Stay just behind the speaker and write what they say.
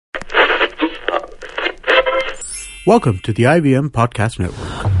Welcome to the IVM Podcast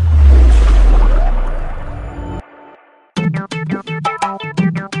Network.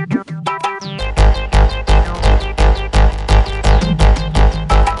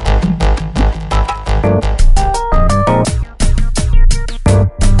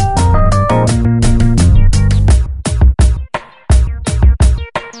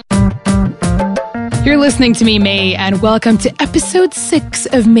 You're listening to me, May, and welcome to episode 6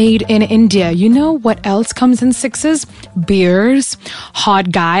 of Made in India. You know what else comes in sixes? Beers,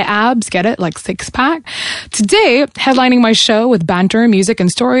 hot guy abs, get it? Like six-pack. Today, headlining my show with banter, music, and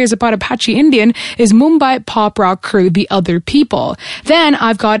stories about Apache Indian is Mumbai pop rock crew The Other People. Then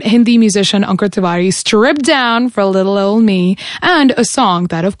I've got Hindi musician Ankur Tiwari stripped down for little old me, and a song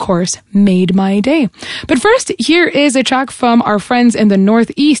that, of course, made my day. But first, here is a track from our friends in the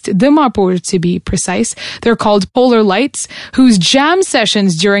Northeast, Dimapur to be precise. They're called Polar Lights, whose jam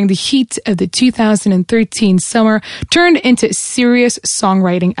sessions during the heat of the 2013 summer turned into serious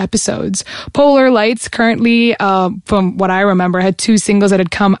songwriting episodes. Polar Lights currently, from what I remember, had 2 singles that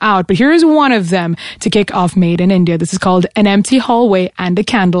had come out, but here's one of them to kick off Made in India. This is called An Empty Hallway and a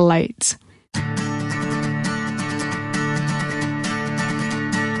Candlelight.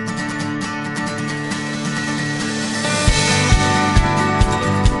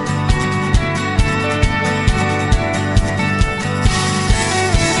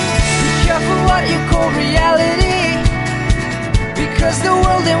 Because the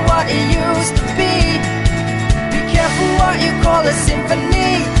world ain't what it used to be. Be careful what you call a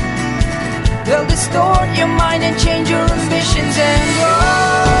symphony. They'll distort your mind and change your ambitions and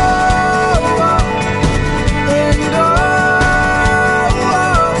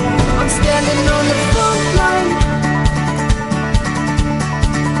I'm standing on the front line.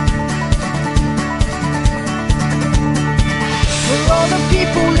 For all the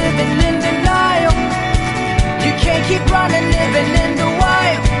people living in denial, you can't keep running, living in the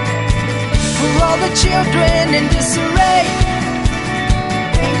wild. For all the children in disarray,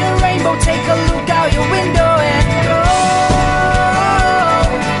 paint a rainbow, take a look out your window and go.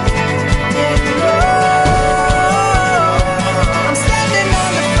 I'm standing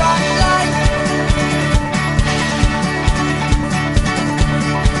on the front line.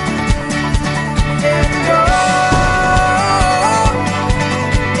 And go.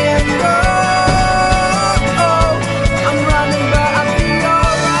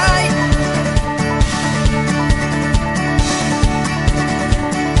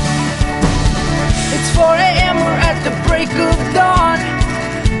 Of dawn,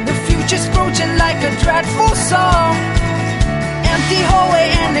 the future's approaching like a dreadful song. Empty hallway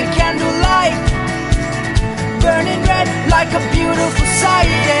and a candlelight, burning red like a beautiful sight.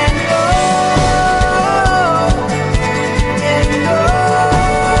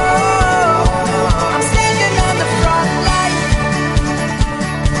 I'm standing on the front line.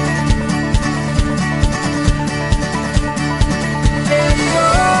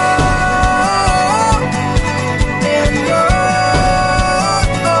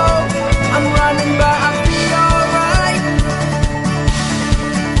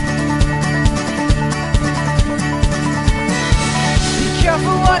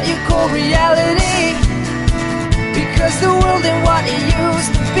 Reality, because the world ain't what it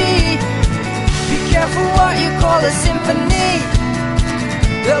used to be. Be careful what you call a symphony.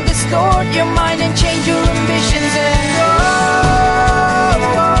 They'll distort your mind and change your ambitions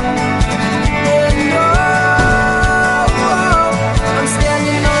I'm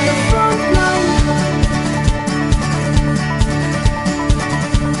standing on the front line.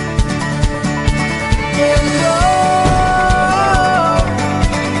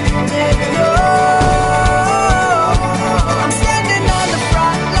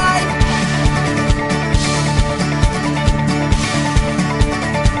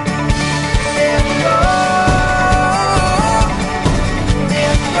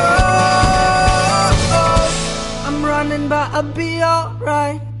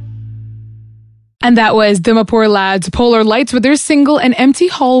 And that was Dimapur lads Polar Lights with their single An Empty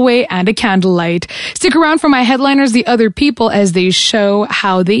Hallway and a Candlelight. Stick around for my headliners, The Other People, as they show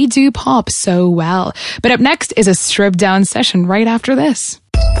how they do pop so well. But up next is a stripped down session right after this.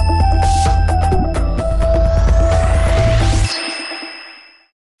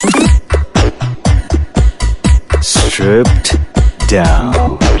 Stripped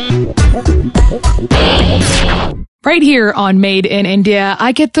down. Right here on Made in India,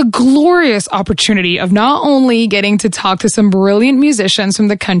 I get the glorious opportunity of not only getting to talk to some brilliant musicians from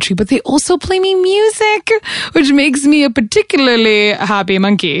the country, but they also play me music, which makes me a particularly happy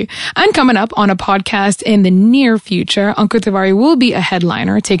monkey. And coming up on a podcast in the near future, Ankur Tiwari will be a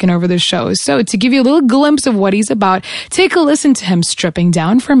headliner taking over the show. So to give you a little glimpse of what he's about, take a listen to him stripping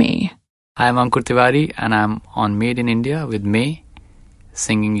down for me. I'm Ankur Tiwari and I'm on Made in India with May,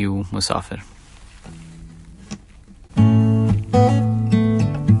 singing you Musafir.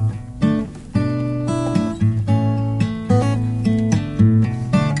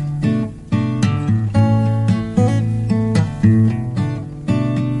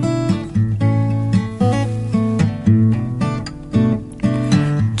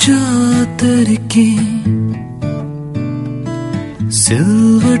 चादर की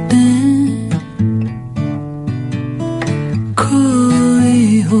सिलवटें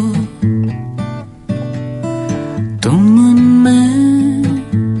खोई हो तुम में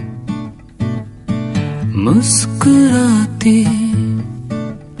मुस्कुराती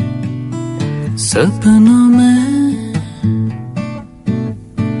सपनों में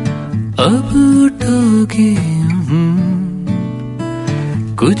अब उठोगी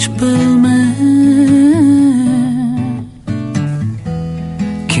कुछ पल में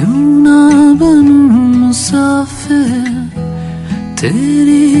क्यों ना बनूं मुसाफिर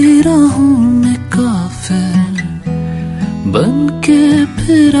तेरी राहों में काफिर बन के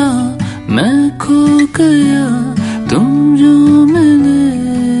फिरा मैं खो गया तुम जो मिले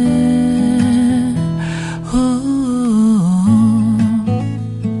हो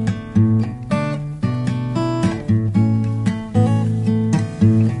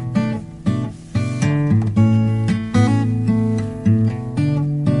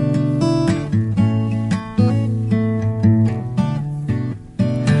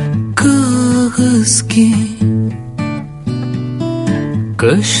की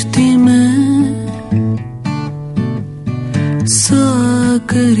कश्ती में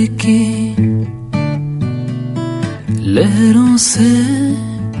सागर की लहरों से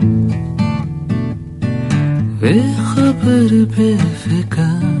बेखबर बेफिक्र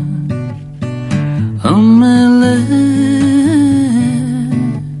हम मिले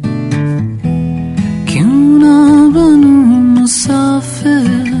क्यों ना बनूं मुसाफिर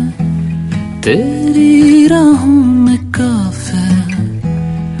तेरी राहों में काफिर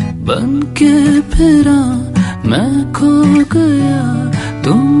बन के फिरा मैं खो गया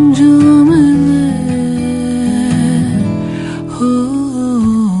तुम जो मिले हो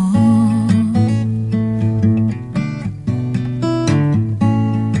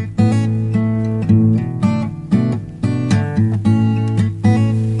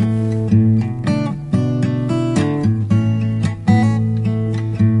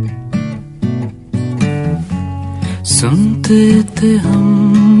सुनते थे हम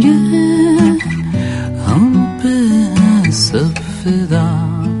ये हम पे है सब फिदा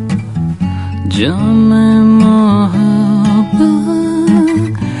जाने मोहब्बत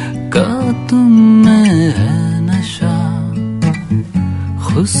का तुम में है नशा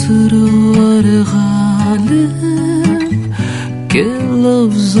खुसरो और गालिब के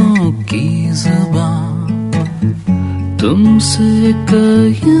लफ्जों की ज़बान तुमसे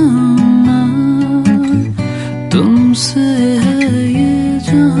कयामत तुमसे है ये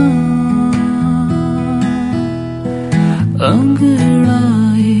जहां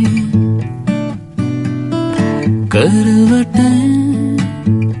अंगड़ाई करवटें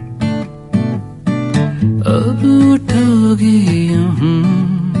अब उठोगी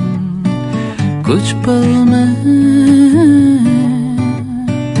कुछ पल में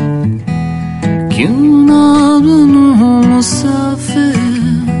क्यों ना बनूं मुसाफिर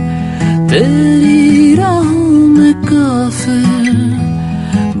तेरी राहों में काफिर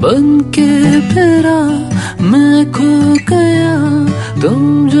बन के फिरा मैं खो गया तुम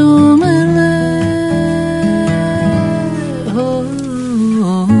जो मिले हो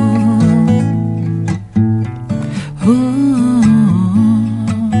हो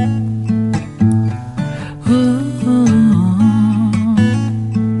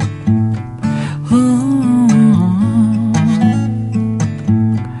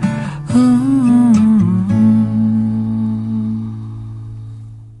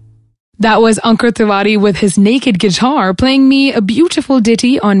That was Ankur Tiwari with his naked guitar playing me a beautiful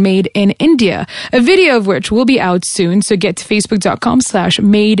ditty on Made in India, a video of which will be out soon. So get to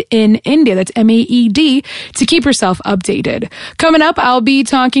facebook.com/madeinindia. That's MAED to keep yourself updated. Coming up, I'll be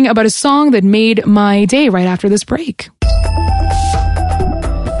talking about a song that made my day right after this break.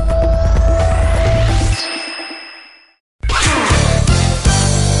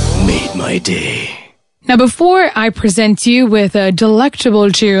 Made my day. Now, before I present you with a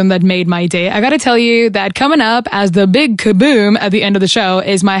delectable tune that made my day, I gotta tell you that coming up as the big kaboom at the end of the show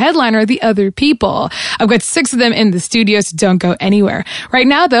is my headliner, The Other People. I've got 6 of them in the studio, so don't go anywhere. Right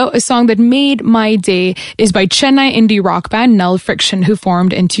now, though, a song that made my day is by Chennai indie rock band Null Friction, who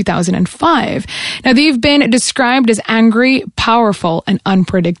formed in 2005. Now, they've been described as angry, powerful, and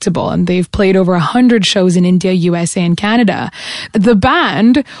unpredictable, and they've played over 100 shows in India, USA, and Canada. The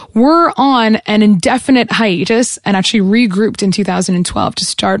band were on an indefinite hiatus and actually regrouped in 2012 to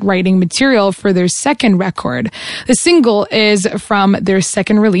start writing material for their second record. The single is from their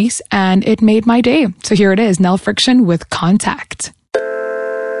second release, and it made my day. So here it is, Null Friction with Contact.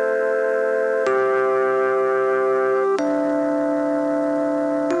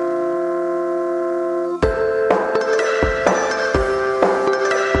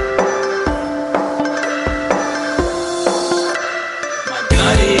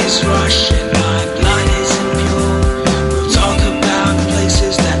 Rushing, my blood isn't pure. We'll talk about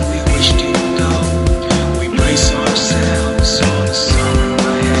places that we wish to go. We brace ourselves on the summer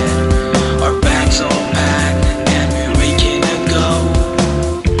ahead. Our bags all packed and we're raking to go.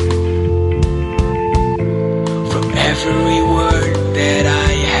 From every word that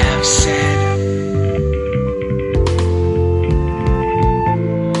I have said,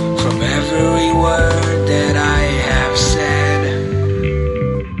 from every word that I have said.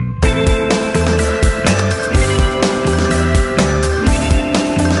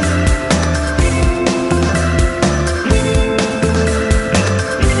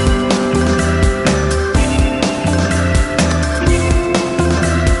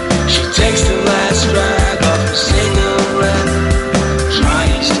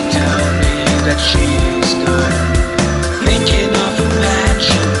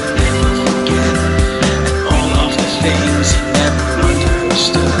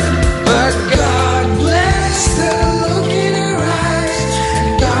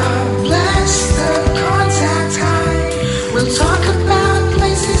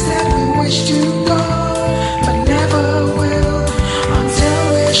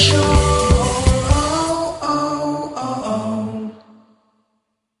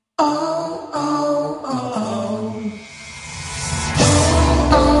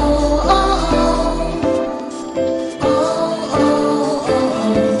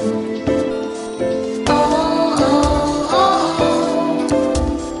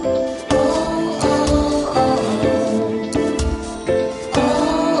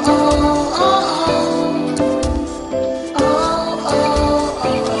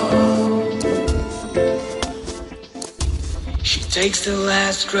 Takes the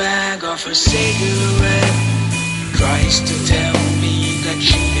last drag off her cigarette, tries to tell me that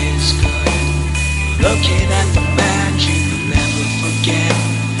she is good. Looking at the man she will never forget,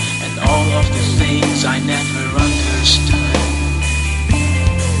 and all of the things I never understood.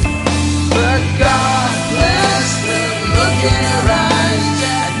 But God bless the look in her eyes,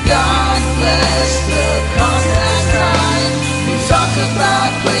 and God bless the contact time. We talk about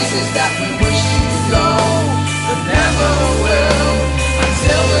places that we wish to go, but never will.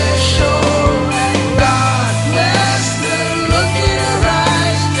 Until we're sure, and God bless the look in her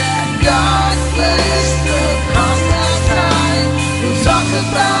eyes, and God bless the constant time. We'll talk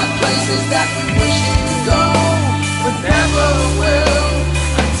about places that we wish to go, but never will,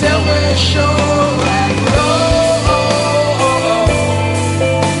 until we're sure, and go.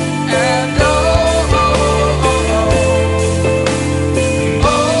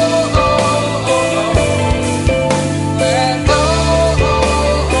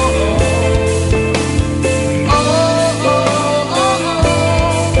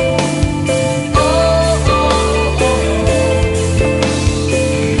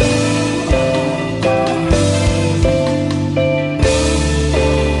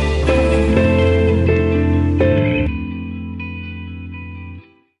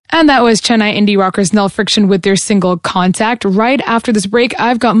 And that was Chennai indie rockers Null Friction with their single Contact. Right after this break,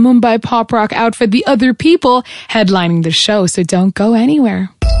 I've got Mumbai pop rock outfit The Other People headlining the show, so don't go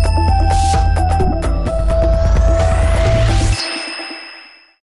anywhere.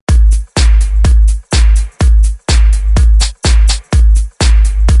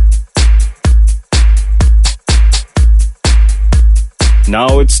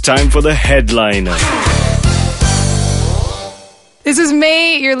 Now it's time for the headliner. This is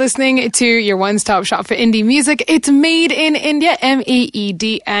May. You're listening to your one-stop shop for indie music. It's Made in India,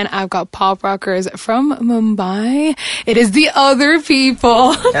 M-A-E-D, and I've got pop rockers from Mumbai. It is The Other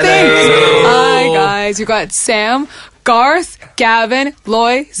People. Thanks. Hi, guys. You've got Sam, Garth, Gavin,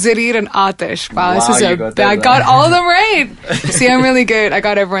 Loy, Zarir, and Atish. Wow, this is you a got that I right. got all of them right. See, I'm really good. I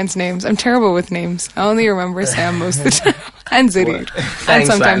got everyone's names. I'm terrible with names. I only remember Sam most of the time. And Zarir. And Thanks,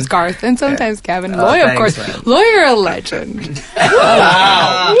 sometimes man. Garth. And sometimes Gavin. Loy, of thanks, course. man. Loy, you're a legend.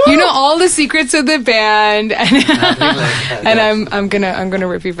 Wow. You know all the secrets of the band. And I'm gonna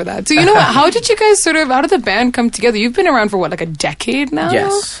rip you for that. So you know what? How did you guys how did the band come together? You've been around for what, like a decade now?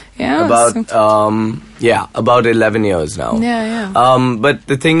 Yes. Yeah. About 11 years now. Yeah. But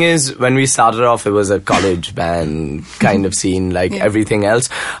the thing is, when we started off, it was a college band kind of scene, like everything else.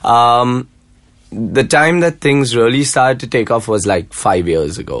 The time that things really started to take off was like 5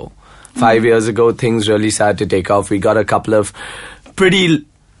 years ago. 5 years ago, things really started to take off. We got a couple of pretty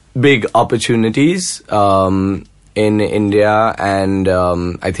big opportunities in India, and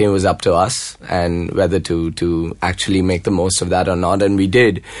I think it was up to us and whether to actually make the most of that or not, and we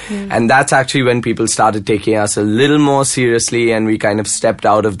did. And that's actually when people started taking us a little more seriously, and we kind of stepped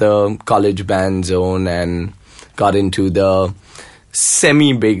out of the college band zone and got into the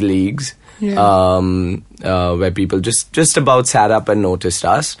semi-big leagues. Where people just about sat up and noticed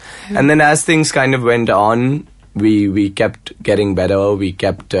us. And then as things kind of went on, we kept getting better. We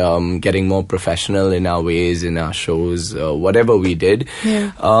kept getting more professional in our ways, in our shows, whatever we did.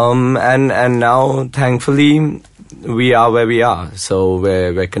 And now, thankfully, we are where we are. So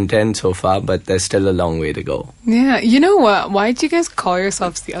we're content so far, but there's still a long way to go. Yeah. You know what? Why do you guys call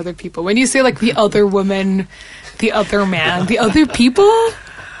yourselves the other people? When you say like the other woman, the other man, the other people?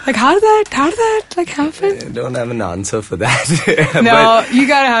 Like, how did that like happen? I don't have an answer for that. No, you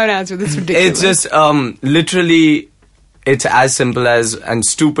gotta have an answer. This is ridiculous. It's just literally, it's as simple as and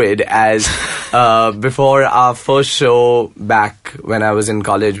stupid as before our first show back when I was in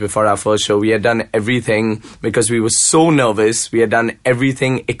college. Before our first show, we had done everything because we were so nervous. We had done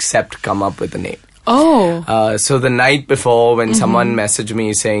everything except come up with a name. Oh. So the night before, when someone messaged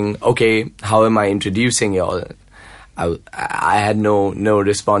me saying, "Okay, how am I introducing y'all?" I had no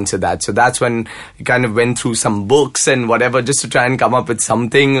response to that. So that's when I kind of went through some books and whatever just to try and come up with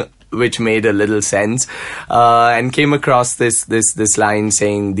something which made a little sense, and came across this line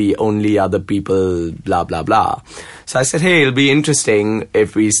saying the only other people blah blah blah. So I said, hey, it'll be interesting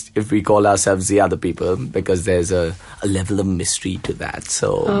if we call ourselves the other people, because there's a level of mystery to that.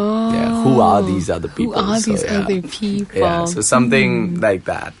 So who are these other people? Who are So, these other people? Yeah, so something like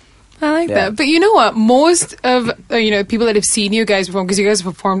that. I like that. But you know what? Most of, people that have seen you guys perform, because you guys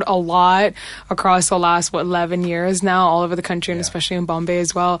have performed a lot across the last, 11 years now, all over the country, and especially in Bombay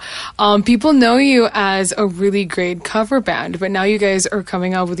as well. People know you as a really great cover band, but now you guys are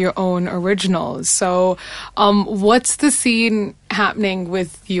coming out with your own originals. So what's the scene happening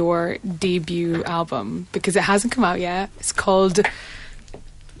with your debut album? Because it hasn't come out yet. It's called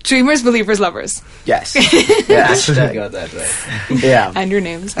Dreamers, Believers, Lovers. Yes. Hashtag got that right. Yeah. And your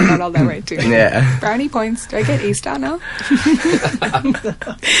names. I got all that right too. Yeah. Brownie points. Do I get A star now?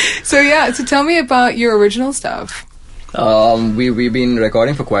 So tell me about your original stuff. We've been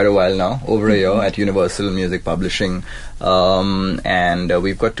recording for quite a while now, over a year at Universal Music Publishing, and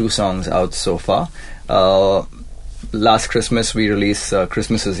we've got 2 songs out so far. Last Christmas we released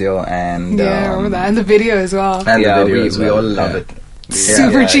Christmas Is Here, and I remember that, and the video as well. And the video we as well. all love it.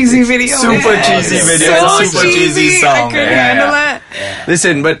 Super cheesy video. Super cheesy video. So Super cheesy I song. couldn't handle it.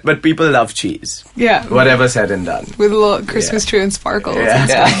 Listen, but people love cheese. Yeah. Whatever said and done. With a little Christmas tree and sparkles Yeah. and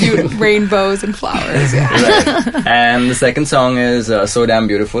stuff. Cute rainbows and flowers. Yeah. Right. And the second song is So Damn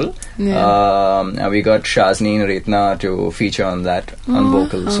Beautiful. And we got Shazni and Retna to feature on that, on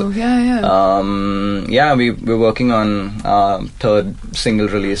vocals. Oh, yeah. We're working on our 3rd single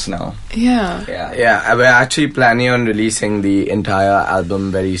release now. Yeah. Yeah, we're actually planning on releasing the entire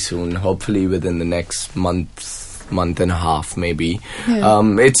album very soon, hopefully within the next month and a half maybe.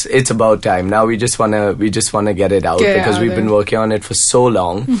 It's about time now. We just wanna get it out because we've been working on it for so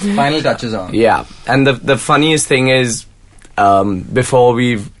long. Final touches on. Yeah, and the funniest thing is, before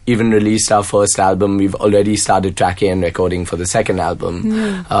we've even released our first album, we've already started tracking and recording for the second album,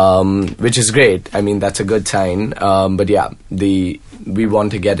 which is great. I mean, that's a good sign. But yeah, we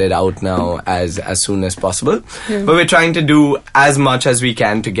want to get it out now as soon as possible. But we're trying to do as much as we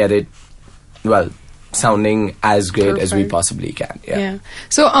can to get it, sounding as great as we possibly can. Yeah.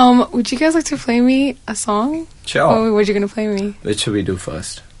 So, would you guys like to play me a song? Sure. What are you going to play me? Which should we do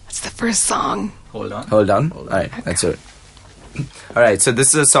first? What's the first song? Hold on. All right, let's do it. All right, so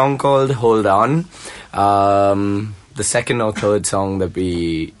this is a song called Hold On. The second or third song that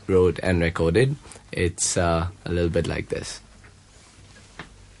we wrote and recorded. It's a little bit like this.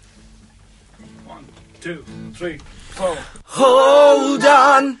 1, 2, 3, 4. Hold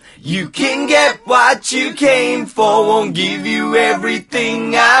on, You can get what you came for, won't give you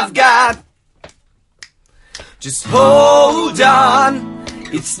everything I've got. Just hold on,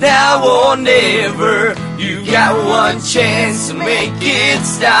 it's now or never. You got one chance to make it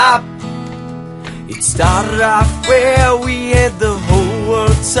stop. It started off where we had the whole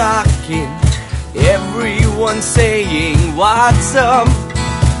world talking, everyone saying what's up.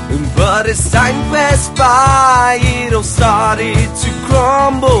 But as time passed by, it all started to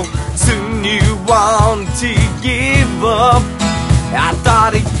crumble. Soon you want to give up. I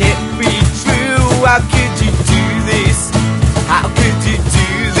thought it can't be true. How could you do this? How could you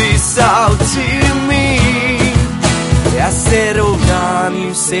do this all to me? I said, hold on,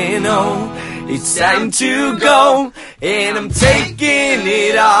 you say no. It's time to go, and I'm taking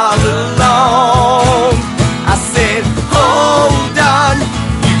it all alone. I said, hold on,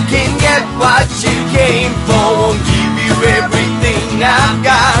 you can get what you came for, won't give you everything I've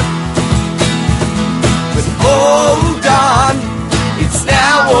got. But hold on, it's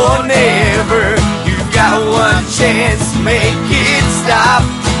now or never. You've got one chance to make it stop.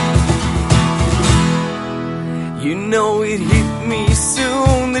 You know it hit me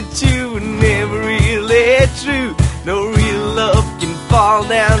soon that you were never really true. No real love can fall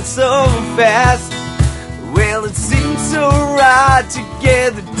down so fast. Well, it seemed so right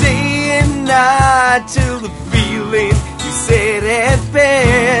together day and night, till the feeling you said had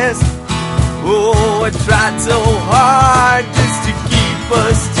passed. Oh, I tried so hard just to keep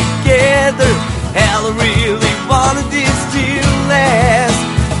us together. Hell, I really wanted this to last.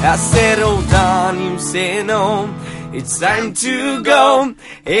 I said, hold on, you say no. It's time to go,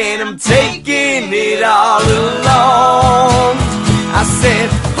 and I'm taking it all alone. I said,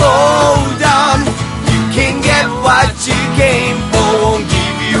 hold on, you can get what you came for, won't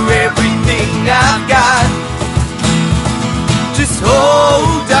give you everything I've got. Just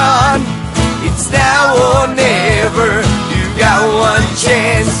hold on, it's now or never. You got one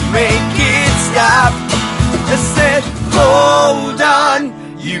chance to make it stop. I said, hold on,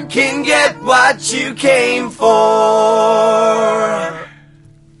 you can get what you came for.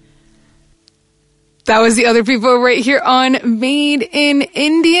 That was the other people right here on Made in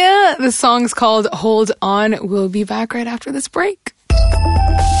India. The song's called Hold On. We'll be back right after this break.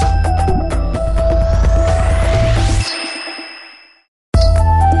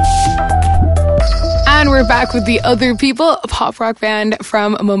 And we're back with the other people, a pop rock band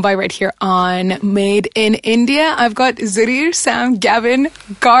from Mumbai right here on Made in India. I've got Zarir, Sam, Gavin,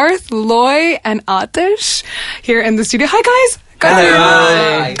 Garth, Loy, and Atish here in the studio. Hi, guys.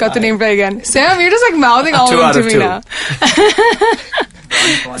 Got the name right again. Sam, you're just like mouthing all of them to me now.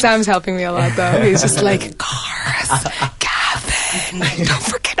 Sam's helping me a lot though. He's just like, Garth, Gavin, don't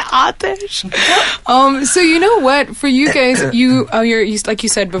forget Atish. So you know what? For you guys, you like you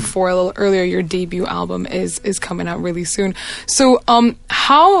said before a little earlier, your debut album is coming out really soon. So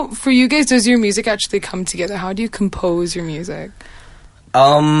how for you guys does your music actually come together? How do you compose your music?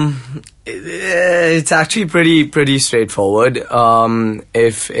 It's actually pretty straightforward.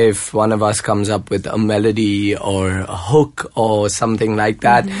 If one of us comes up with a melody or a hook or something like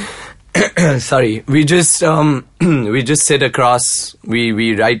that, sorry, we just sit across.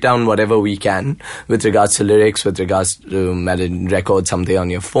 We write down whatever we can with regards to lyrics, with regards to record something on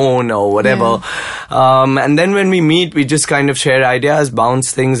your phone or whatever. Yeah. And then when we meet, we just kind of share ideas,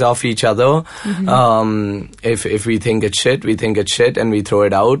 bounce things off each other. If we think it's shit, we think it's shit, and we throw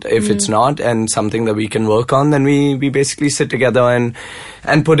it out. If it's not, and something that we can work on, then we basically sit together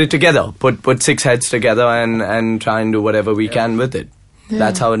and put it together. Put six heads together and try and do whatever we can with it. Yeah.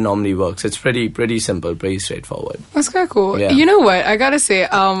 That's how it normally works. It's pretty simple, pretty straightforward. That's kind of cool. Yeah. You know what? I gotta say,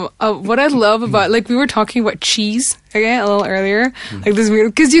 what I love about, like, we were talking about cheese again a little earlier, like this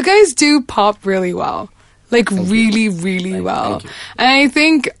weird, because you guys do pop really well, like really well. And I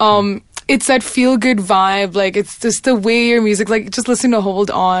think it's that feel-good vibe. Like, it's just the way your music, like, just listen to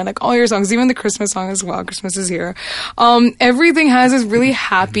Hold On, like, all your songs, even the Christmas song as well, Christmas is Here. Everything has this really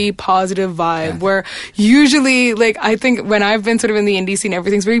happy, positive vibe where usually, like, I think when I've been sort of in the indie scene,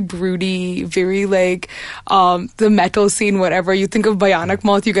 everything's very broody, very, like, the metal scene, whatever. You think of Bhayanak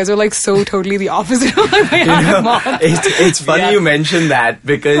Moth, you guys are, like, so totally the opposite of like, Bhayanak Moth. It's funny you mentioned that,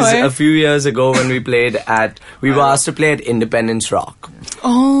 because a few years ago when we were asked to play at Independence Rock.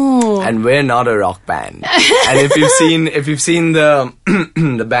 Oh. And we're not a rock band. And if you've seen the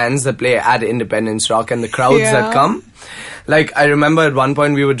the bands that play at Independence Rock and the crowds that come, like, I remember at one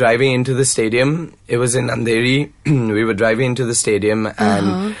point we were driving into the stadium. It was in Andheri. We were driving into the stadium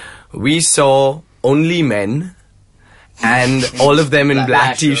and we saw only men, and all of them in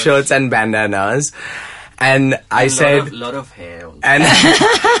black t-shirts and bandanas. And I said, lot of hair also. And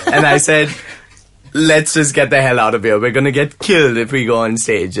And I said, let's just get the hell out of here. We're going to get killed if we go on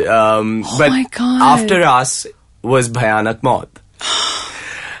stage. But my God. after us was Bhayanak Maut.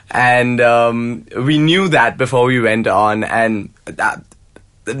 And we knew that before we went on, and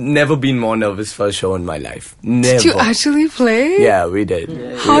never been more nervous for a show in my life. Never. Did you actually play? Yeah, we did.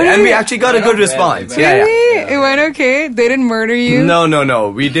 How did And we it- actually got a good response. Really? It went okay? They didn't murder you? No.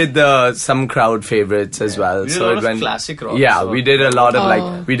 We did some crowd favorites as well. We did so a lot it of went classic rock. Yeah, So- we did a lot of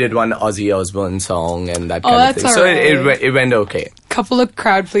Oh. we did one Ozzy Osbourne song and that kind that's of thing. So alright. it went okay. Couple of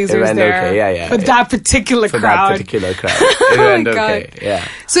crowd pleasers It went there. okay, yeah. For that particular For crowd. that particular crowd. It went God. okay, yeah.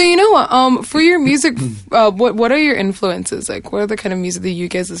 So you know what? For your music, what are your influences? Like, what are the kind of music that you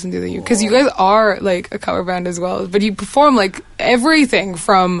guys listen to? Because you guys are like a cover band as well, but you perform like everything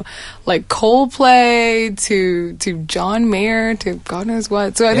from like Coldplay to John Mayer to God knows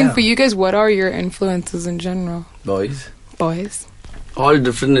what. So I think Yeah. for you guys, what are your influences in general, Boys. boys? All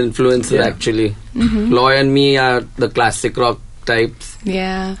different influences Yeah. actually. Mm-hmm. Loy and me are the classic rock types.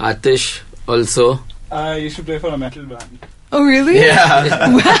 Yeah. Atish also. I used to play for a metal band. Oh really? Yeah.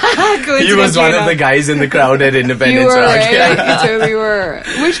 He was one of the guys in the crowd at You Independence were Rock. right. Yeah. You totally were.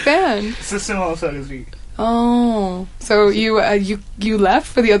 Which band? System of Surgery. Oh, so you left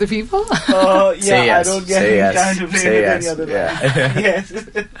for the other people? Yeah, Say yes. I don't get Say any yes. time to play Say with yes. any other Yeah. band. Yes.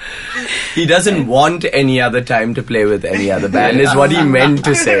 He doesn't want any other time to play with any other band, is what he meant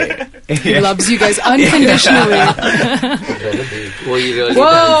to say. He loves you guys unconditionally. Oh, he really Whoa!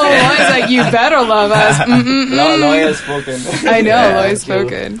 I was like, you better love us. Lawyer spoken. I know, Yeah, Loy's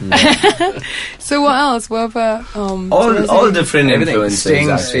spoken. So what else? What about all different Everything. influences. Sting,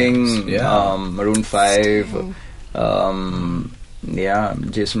 actually. Yeah. Maroon 5,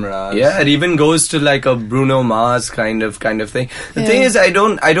 Jason Mraz. Yeah, it even goes to like a Bruno Mars kind of thing. The Yeah. thing is, I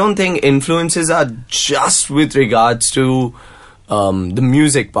don't think influences are just with regards to the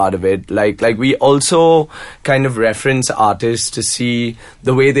music part of it. Like we also kind of reference artists to see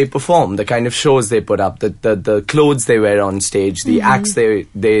the way they perform, the kind of shows they put up, the clothes they wear on stage, the acts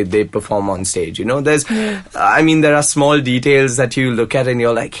they perform on stage. You know, there's, I mean, there are small details that you look at and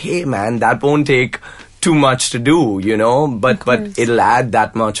you're like, hey man, that won't take too much to do, you know, but it'll add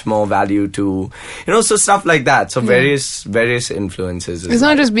that much more value to, you know, so stuff like that. So various influences. It's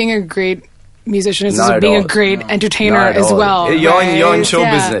not just being a great musician, it's Not also at being all. a great entertainer Not at as all. well. You're in right? show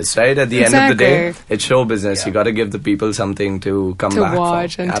Yeah. business, right? At the end of the day, Exactly. it's show business. You got to give the people something to come To back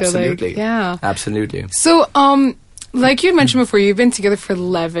watch for. and to, like, Absolutely. yeah. Absolutely. So, like you mentioned before, you've been together for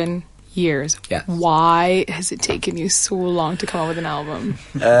 11 years. Yeah. Why has it taken you so long to come up with an album?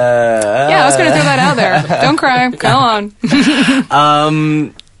 Yeah, Yeah, I was going to throw that out there. Don't cry. Come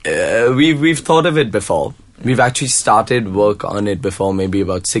on. We've thought of it before. We've actually started work on it before, maybe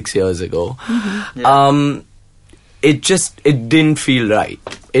about 6 years ago. It didn't feel right.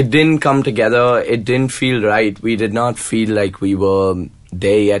 It didn't come together. It didn't feel right. We did not feel like we were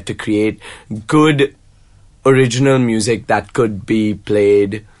there yet to create good original music that could be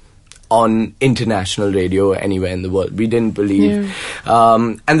played on international radio anywhere in the world. We didn't believe.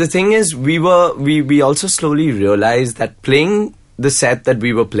 And the thing is, we also slowly realized that playing the set that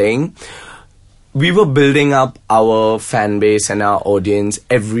we were playing, we were building up our fan base and our audience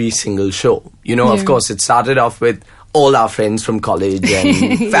every single show. You know, of course, it started off with all our friends from college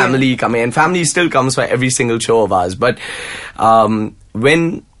and family coming, and family still comes for every single show of ours. But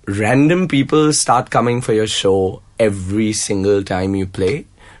when random people start coming for your show every single time you play,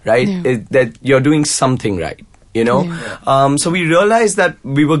 right, that you're doing something right. You know, so we realized that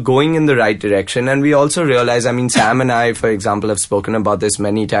we were going in the right direction, and we also realized, I mean, Sam and I, for example, have spoken about this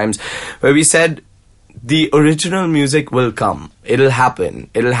many times, where we said the original music will come. It'll happen.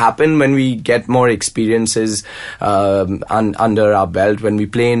 It'll happen when we get more experiences under our belt, when we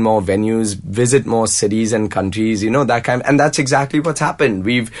play in more venues, visit more cities and countries, you know, that kind. And that's exactly what's happened.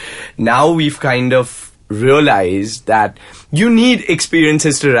 We've kind of realized that you need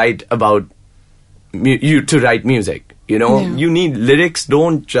experiences to write about to write music, you know. You need lyrics,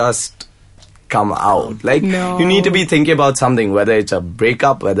 don't just come out. Like, you need to be thinking about something, whether it's a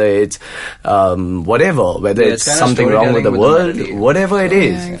breakup, whether it's whatever, whether it's kind of something wrong with the storytelling world, with the melody. whatever it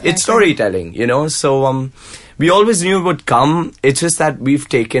is. exactly. It's storytelling, you know. So we always knew it would come. It's just that we've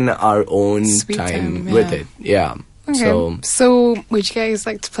taken our own Sweet time time, with yeah. it. Yeah. Okay. So, would you guys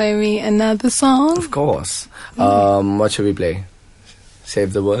like to play me another song? Of course. What should we play?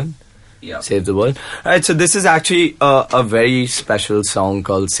 Save the World? Yeah. Save the World. Alright, so this is actually a very special song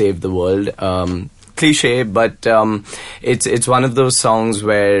called Save the World. Cliche, but it's one of those songs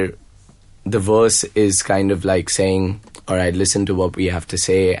where the verse is kind of like saying, alright, listen to what we have to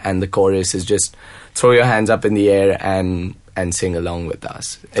say, and the chorus is just throw your hands up in the air and and sing along with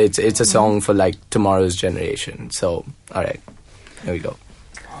us. It's a song for like tomorrow's generation. So, all right, here we go.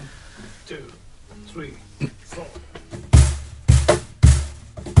 1, 2, 3, 4.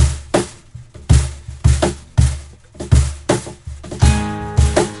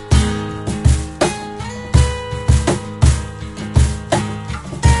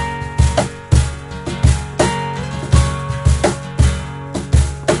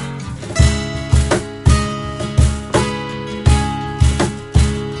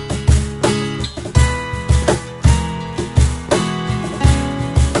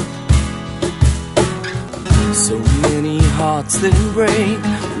 So many hearts that break,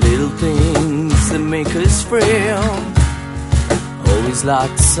 little things that make us frail, always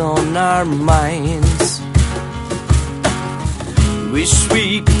lots on our minds. Wish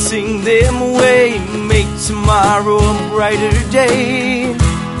we could sing them away, make tomorrow a brighter day,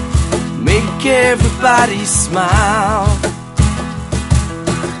 make everybody smile.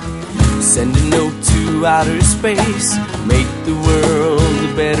 Send a note to outer space, make the world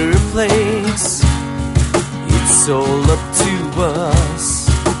a better place. It's all up to us.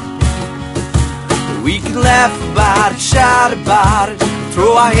 We can laugh about it, shout about it,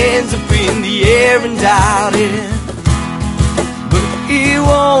 throw our hands up in the air and doubt it, but it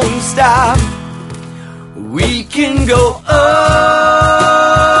won't stop. We can go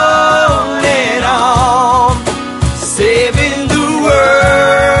on and on, saving the world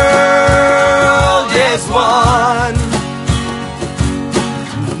as one.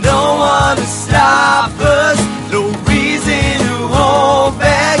 No one to stop us, no reason to hold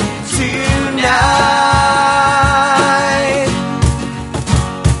back tonight.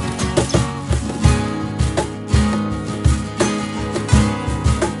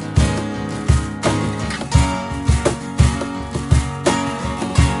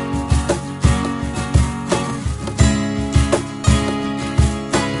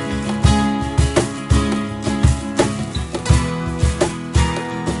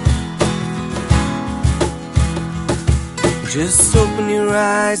 Just open your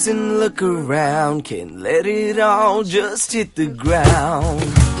eyes and look around. Can't let it all just hit the ground.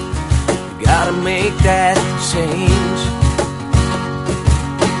 You gotta make that change.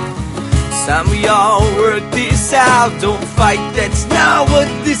 It's time we all work this out. Don't fight, that's not what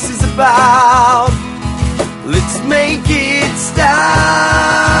this is about. Let's make it stop.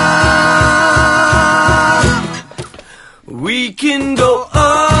 We can go on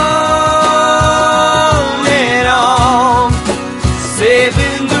and on,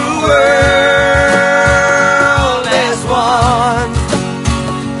 saving the world as one.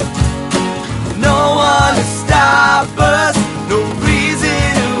 No one to stop us, no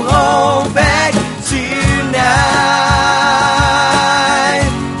reason to hold back tonight.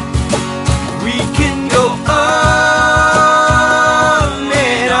 We can go on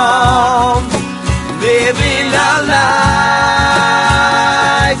and on, living our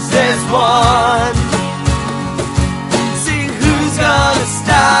lives as one. See who's gonna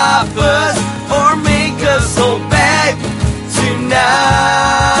stop us or make us hold back tonight.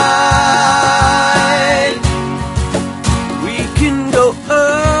 We can go on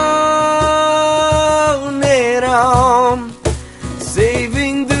and on,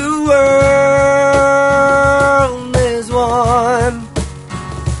 saving the world as one.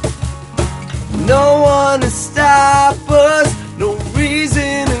 No one to stop us, no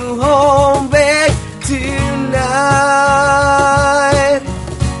reason to hold back tonight.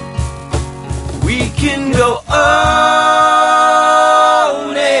 We can go on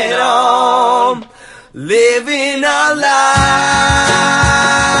and on, living our lives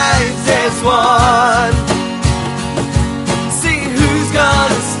as one. See who's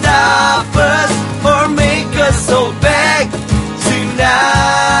gonna stop us or make us hold back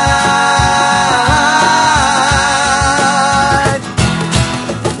tonight.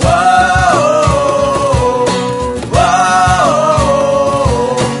 Whoa, whoa,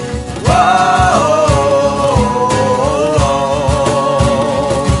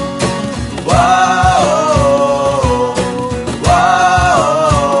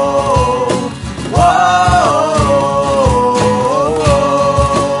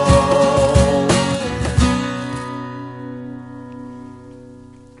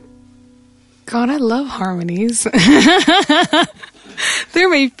 God, I love harmonies. They're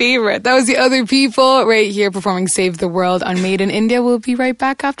my favorite. That was the Other People right here performing Save the World on Made in India. We'll be right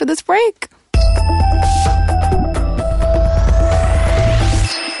back after this break.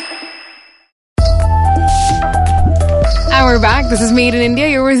 And we're back. This is Made in India.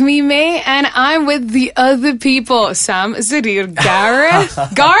 You're with me, May, and I'm with the other people. Sam, Zadir, Gareth.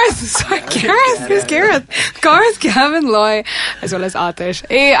 Sorry, Gareth. Who's Gareth? Gareth, Gavin, Loy, as well as Atish.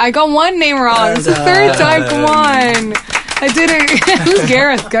 Hey, I got one name wrong. It's the third time. Come on. I did it. Who's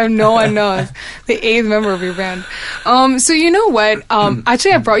Gareth? No one knows. The 8th member of your band. So you know what?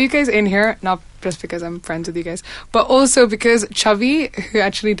 Actually, I brought you guys in here, not just because I'm friends with you guys, but also because Chavi, who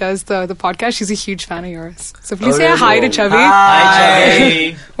actually does the podcast, she's a huge fan of yours. So please say hi to Chavi.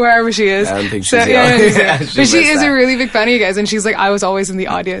 Hi. Wherever she is. I don't think she's so, here. But she is a really big fan of you guys, and she's like, I was always in the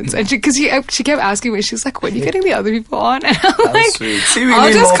audience. And she kept asking me, she's like, when are you getting the other people on? And I'm like, sweet. See, we I'll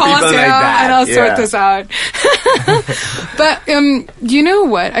need just more call people Sarah like that. and I'll Yeah. sort this out. But you know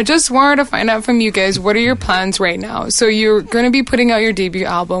what? I just wanted to find out from you guys, what are your plans right now? So you're going to be putting out your debut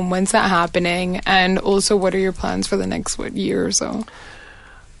album. When's that happening? And also, what are your plans for the next year or so?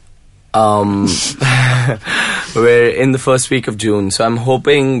 We're in the first week of June, so I'm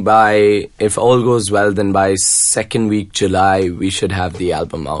hoping if all goes well, then by second week July we should have the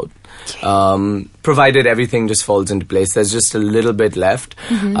album out. Provided everything just falls into place. There's just a little bit left.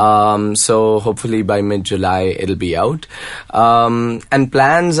 So hopefully by mid-July it'll be out. And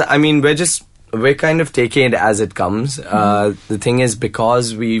plans, I mean, we're kind of taking it as it comes. The thing is,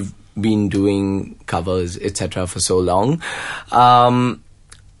 because we've been doing covers, etc. for so long,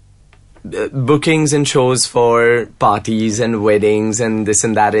 bookings and shows for parties and weddings and this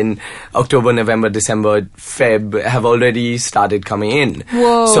and that in October, November, December, Feb have already started coming in.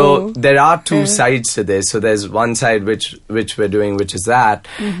 Whoa. So there are two sides to this. So there's one side which we're doing, which is that,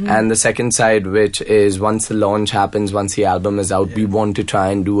 and the second side, which is once the launch happens, once the album is out, we want to try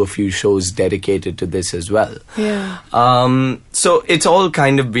and do a few shows dedicated to this as well. So it's all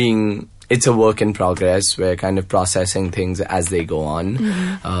kind of it's a work in progress. We're kind of processing things as they go on,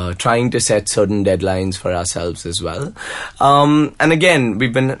 trying to set certain deadlines for ourselves as well. And again,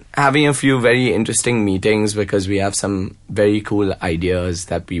 we've been having a few very interesting meetings because we have some very cool ideas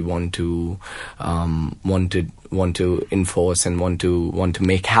that we want to enforce and want to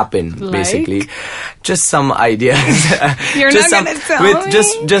make happen. Like? Basically, just some ideas. You're just not going to tell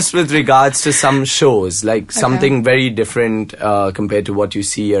me? just with regards to some shows, like something very different compared to what you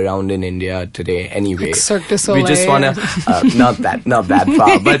see around in India today. Anyway, Like Cirque du Soleil. we just want to not that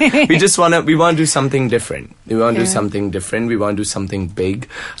far, but we want to do something different. We want to do something different. We want to do something big.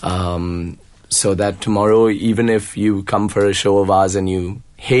 So that tomorrow, even if you come for a show of ours and you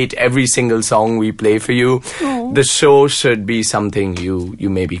hate every single song we play for you, the show should be something you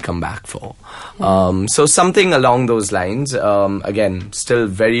maybe come back for. So something along those lines. Again, still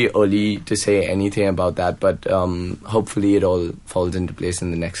very early to say anything about that, but hopefully it all falls into place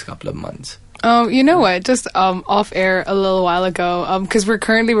in the next couple of months. You know what? Just off air a little while ago, because we're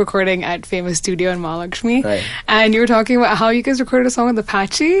currently recording at Famous Studio in Mahalakshmi, Right. and you were talking about how you guys recorded a song with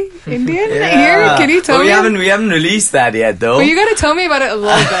Apache Indian here. Can you tell we me? haven't released that yet, though. Well, you got to tell me about it a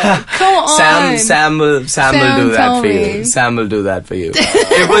little bit. Come on, Sam will do that tell for me. you. Sam will do that for you.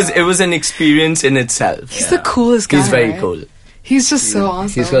 it was an experience in itself. He's the coolest guy. He's very right? cool. He's just so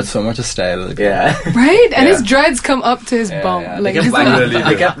awesome. He's got so much style. Yeah. right, and his dreads come up to his bum. Yeah. Like They he's kept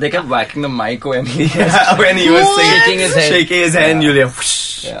like, whacking- they kept whacking the mic when he When he was What? shaking his head, and you'll hear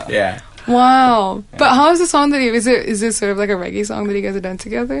whoosh. Yeah. wow. But how is the song that is it sort of like a reggae song that you guys have done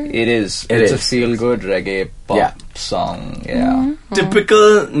together? It is. It It's a is. feel-good reggae pop Yeah. song. Yeah.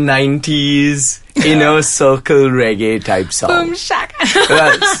 Typical 90s inner circle reggae type song. Boom shack.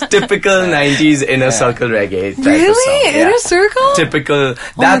 It's typical 90s inner circle reggae type of song. Really? Yeah. Inner Circle? Typical Oh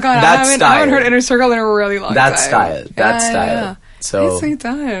my god, that I style. haven't heard Inner Circle in a really long that time. style. That Yeah, style. yeah. So Nicely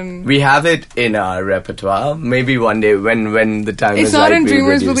done. we have it in our repertoire. Maybe one day when the time It's is not right, in we'll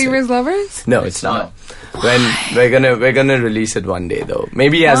Dreamers, reduce it. Believers, Lovers? No, it's not. When we're gonna release it one day though.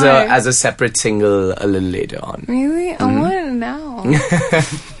 Maybe as Why? a separate single a little later on. Really? I want it now.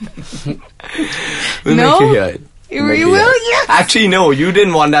 We'll No? make you hear it. You Make will? hear it. Yes! Actually, no, you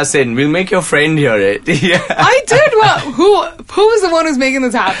didn't want us in. We'll make your friend hear it. Yeah. I did. Well, who was the one who's making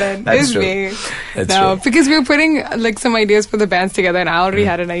this happen? That's It's true. me. That's no, true. because we were putting like some ideas for the bands together, and I already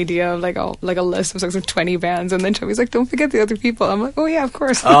had an idea of like a list of like some 20 bands, and then Chubby's like, "Don't forget the other people." I'm like, "Oh yeah, of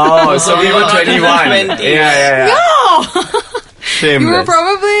course." Oh, so we were 21. 20. Yeah. No! Shameless. You were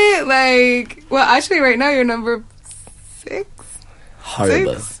probably like, well, actually, right now you're number 6.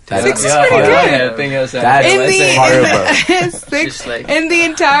 horrible. Six. That's Six is horrible. pretty good. Helping yourself. That's In horrible. Six, like- in the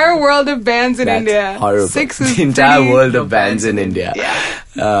entire world of bands in That's India. horrible. 6 is the entire pretty, world of bands in India. Yeah.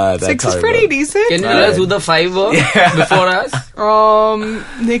 That's 6 is horrible. pretty decent. Can you tell us who the 5 were before us?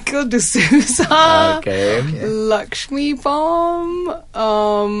 Nikhil D'Souza, Okay. Lakshmi Palm,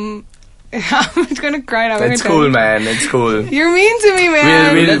 I'm going to cry now. It's cool, man. It's cool. You're mean to me,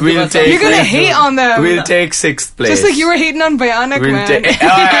 man. We'll take. You're going to hate on them. We'll take 6th place. Just like you were hating on Bhayanak, man.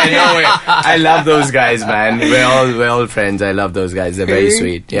 I love those guys, man. We're all friends. I love those guys. They're very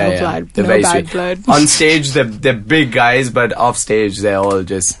sweet. Yeah, No yeah. blood. They're No very bad sweet. blood. On stage, they're big guys, but off stage, they're all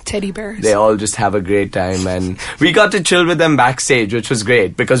just Teddy bears. They all just have a great time, and we got to chill with them backstage, which was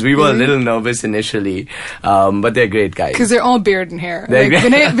great because we were a little nervous initially, but they're great guys. Because they're all beard and hair. They're Like,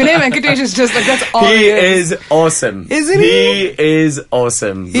 Vinay Venkatesh is just like, that's all He he is. is awesome. Isn't he? He is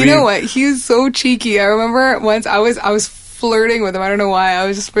awesome. You know what? He's so cheeky. I remember once I was flirting with him. I don't know why. I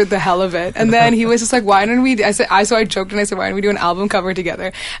was just for the hell of it. And then he was just like, why don't we, I joked and I said, why don't we do an album cover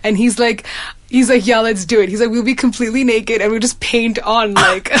together? And he's like, yeah, let's do it. He's like, we'll be completely naked and we'll just paint on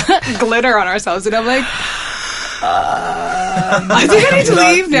like glitter on ourselves. And I'm like, I think I need to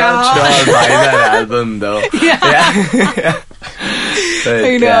leave now. Not sure I'll buy that album though. Yeah. But,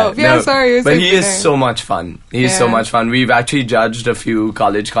 I know. Yeah, sorry. It's but like he is Vinay. so much fun. He's so Yeah. much fun. We've actually judged a few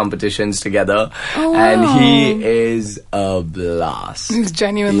college competitions together, Oh, and wow. he is a blast. He's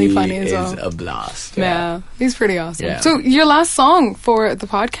genuinely He funny as well. is a blast. Yeah, he's pretty awesome. Yeah. So your last song for the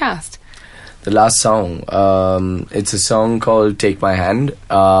podcast. The last song, it's a song called "Take My Hand."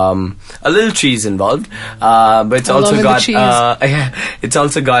 A little cheese involved, but it's I also love the got. cheese. It's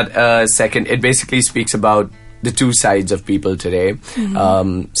also got a second. It basically speaks about the two sides of people today.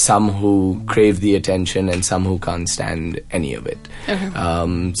 Mm-hmm. Some who crave the attention and some who can't stand any of it.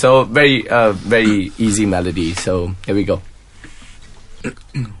 Okay. So very easy melody. So here we go.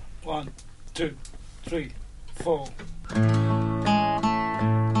 1, 2, 3, 4.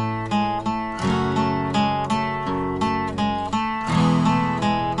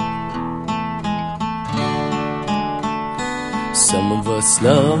 Some of us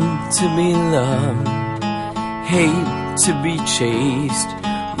love to be loved, hate to be chased,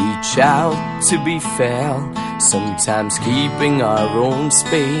 reach out to be felt, sometimes keeping our own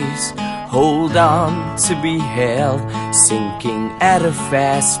space, hold on to be held, sinking at a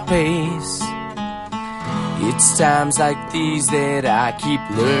fast pace. It's times like these that I keep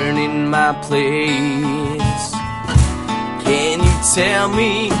learning my place. Can you tell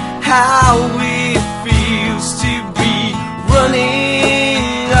me how it feels to be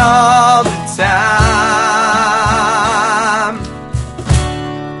running all the time?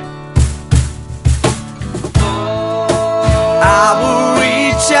 I will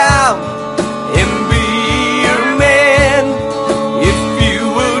reach out and be your man if you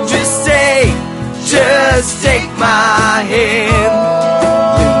will just take my hand.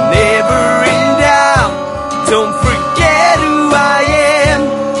 Whenever in doubt, don't forget who I am.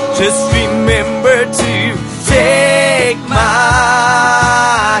 Just remember to take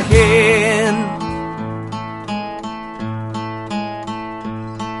my hand.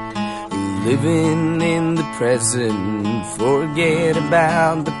 Living in the present, forget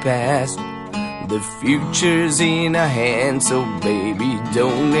about the past. The future's in our hands, so baby,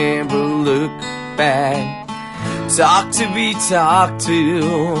 don't ever look back. Talk to be talked to,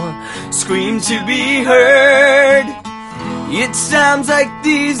 scream to be heard. It's times like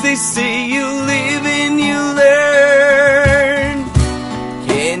these they say you live and you learn.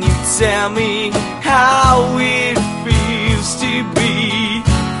 Can you tell me how it feels to be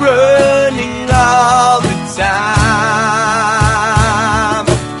running all the time?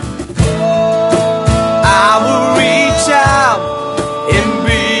 I will reach out and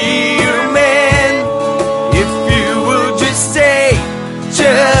be your man if you will just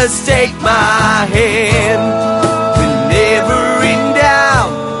take my hand. Whenever in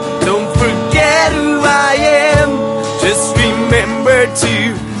doubt, don't forget who I am. Just remember to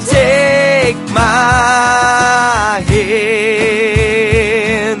take my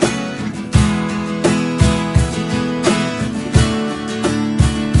hand.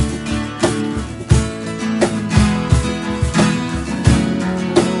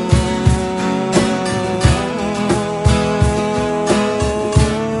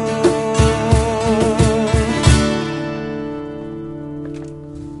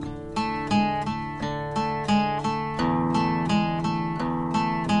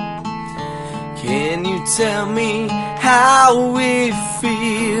 Can you tell me how it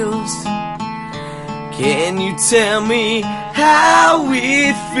feels? Can you tell me how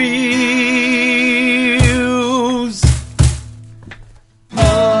it feels? I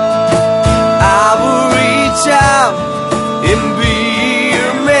will reach out and be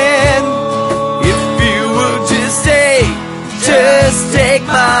your man if you will just take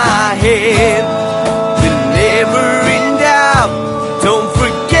my hand. Whenever in doubt, don't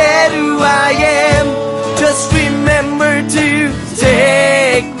forget who I am. Just remember to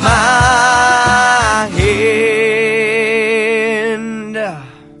take my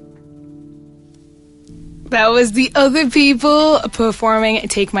was The Other People performing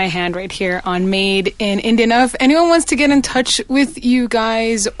Take My Hand right here on Made in India. Now, if anyone wants to get in touch with you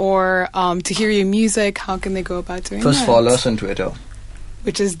guys or to hear your music, how can they go about doing First that? follow us on Twitter.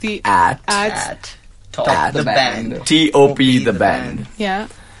 Which is the At Top the band. TOP the band. Yeah.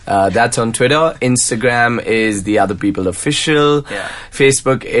 That's on Twitter. Instagram is The Other People Official. Yeah.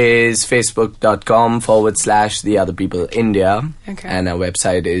 Facebook is facebook.com/The Other People India. Okay. And our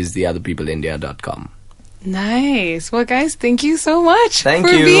website is theotherpeopleindia.com. Nice. Well, guys, thank you so much Thank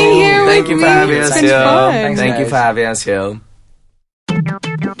for you. being here Thank with you for me. having It's us been here. fun. Thank you for having us here.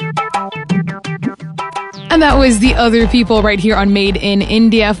 And that was The Other People right here on Made in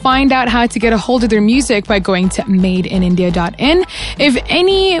India. Find out how to get a hold of their music by going to madeinindia.in. If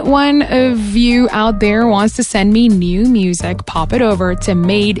any one of you out there wants to send me new music, pop it over to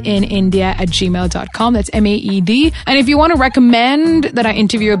madeinindia@gmail.com. That's MAED. And if you want to recommend that I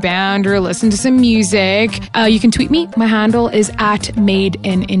interview a band or listen to some music, you can tweet me. My handle is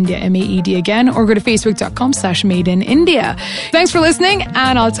 @madeinindia, MAED again, or go to facebook.com/madeinindia. Thanks for listening,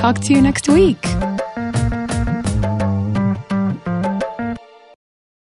 and I'll talk to you next week.